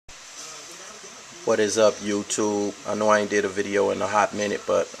What is up, YouTube? I know I ain't did a video in a hot minute,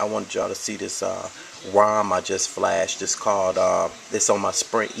 but I wanted y'all to see this ROM I just flashed. It's called it's on my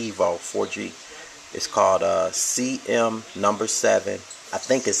Sprint EVO 4G. It's called cm7. I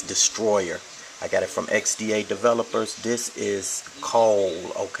think it's Destroyer. I got it from XDA Developers. This is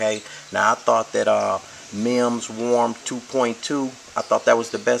cold, okay? Now I thought that MEMS Warm 2.2, I thought that was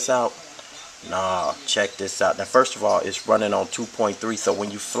the best out. Nah, check this out. Now, first of all, it's running on 2.3, so when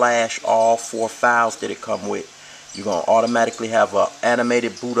you flash all 4 files that it come with, you're going to automatically have an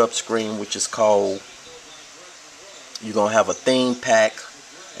animated boot up screen, which is cold. You're going to have a theme pack,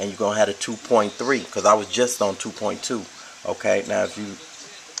 and you're going to have a 2.3, because I was just on 2.2. Okay, now if you,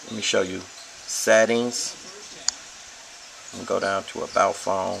 let me show you settings. Let me go down to About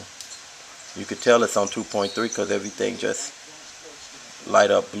Phone. You could tell it's on 2.3 because everything just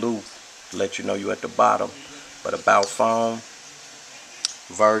light up blue. Let you know you at the bottom. But About Phone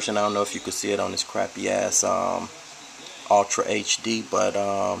version, I don't know if you could see it on this crappy ass Ultra HD, but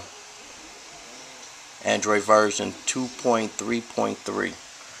Android version 2.3.3.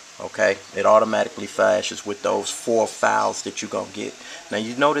 okay, it automatically flashes with those 4 files that you're gonna get. Now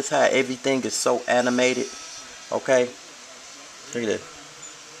you notice how everything is so animated. Okay, look at this.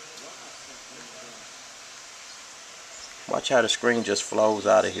 Watch how the screen just flows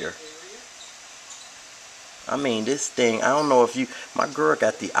out of here. I mean, this thing, I don't know if you, my girl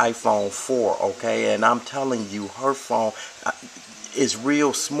got the iPhone 4, okay, and I'm telling you, her phone is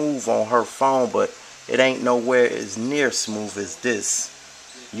real smooth on her phone, but it ain't nowhere as near smooth as this.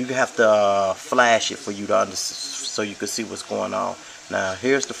 You have to flash it for you to understand, so you can see what's going on. Now,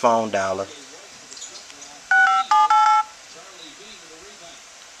 here's the phone dialer.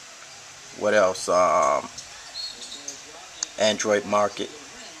 What else? Android Market.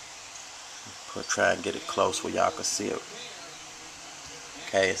 I'll try and get it close where y'all can see it.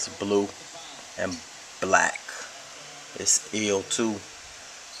 Okay, it's blue and black. It's ill too.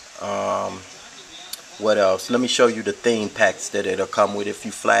 What else? Let me show you the theme packs that it'll come with if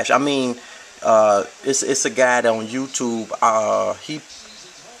you flash. I mean, it's a guy on YouTube.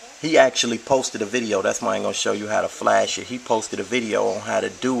 He actually posted a video. That's why I ain't gonna show you how to flash it. He posted a video on how to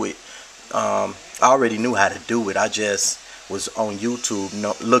do it. I already knew how to do it. I just was on YouTube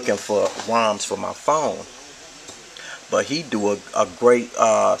looking for ROMs for my phone. But he do a great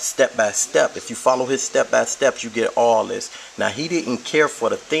step-by-step. If you follow his step-by-steps, you get all this. Now, he didn't care for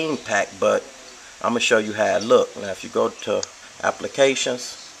the theme pack, but I'm going to show you how it look. Now, if you go to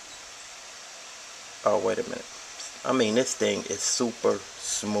applications. Oh, wait a minute. I mean, this thing is super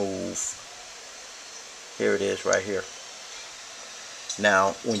smooth. Here it is right here.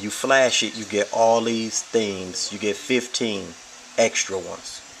 Now, when you flash it, you get all these themes. You get 15 extra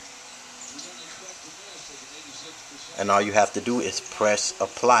ones. And all you have to do is press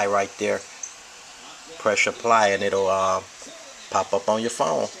apply right there. Press apply and it'll pop up on your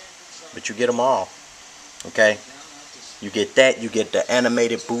phone. But you get them all. Okay? You get that. You get the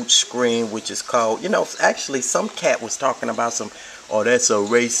animated boot screen, which is called, you know, actually some cat was talking about some, oh, that's a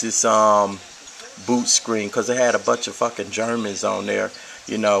racist boot screen, because it had a bunch of fucking Germans on there,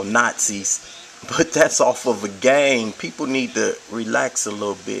 you know, Nazis. But that's off of a game. People need to relax a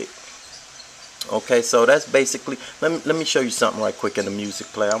little bit. Okay, so that's basically, let me show you something right quick in the music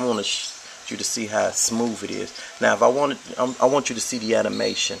player. I want you to see how smooth it is. Now, if I want you to see the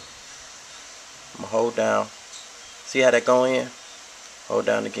animation. I'm gonna hold down. See how that go in? Hold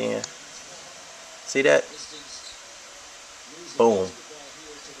down again. See that? Boom.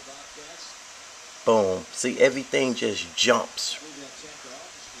 Boom. See, everything just jumps.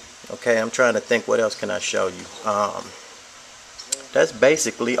 Okay, I'm trying to think what else can I show you. That's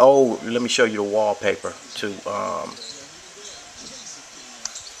basically, oh, let me show you the wallpaper too.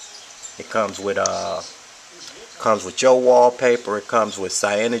 It comes with your wallpaper, it comes with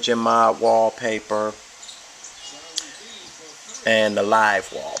CyanogenMod wallpaper and the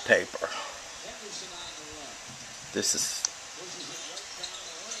live wallpaper. This is,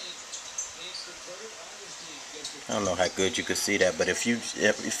 I don't know how good you can see that, but if you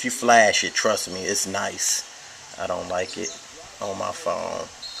flash it, trust me, it's nice. I don't like it on my phone.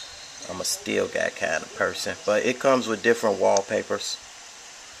 I'm a still guy kind of person, but it comes with different wallpapers.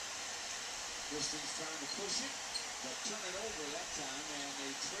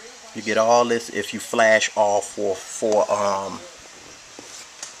 You get all this if you flash all four files.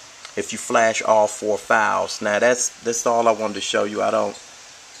 Now that's all I wanted to show you. I don't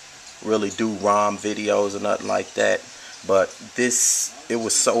really do ROM videos or nothing like that, but it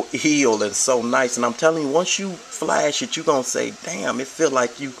was so ill and so nice. And I'm telling you, once you flash it, you're gonna say, damn, it feel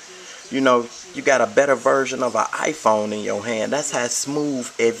like you know, you got a better version of an iPhone in your hand. That's how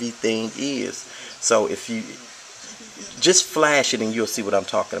smooth everything is. So if you just flash it and you'll see what I'm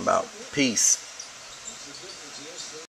talking about. Peace.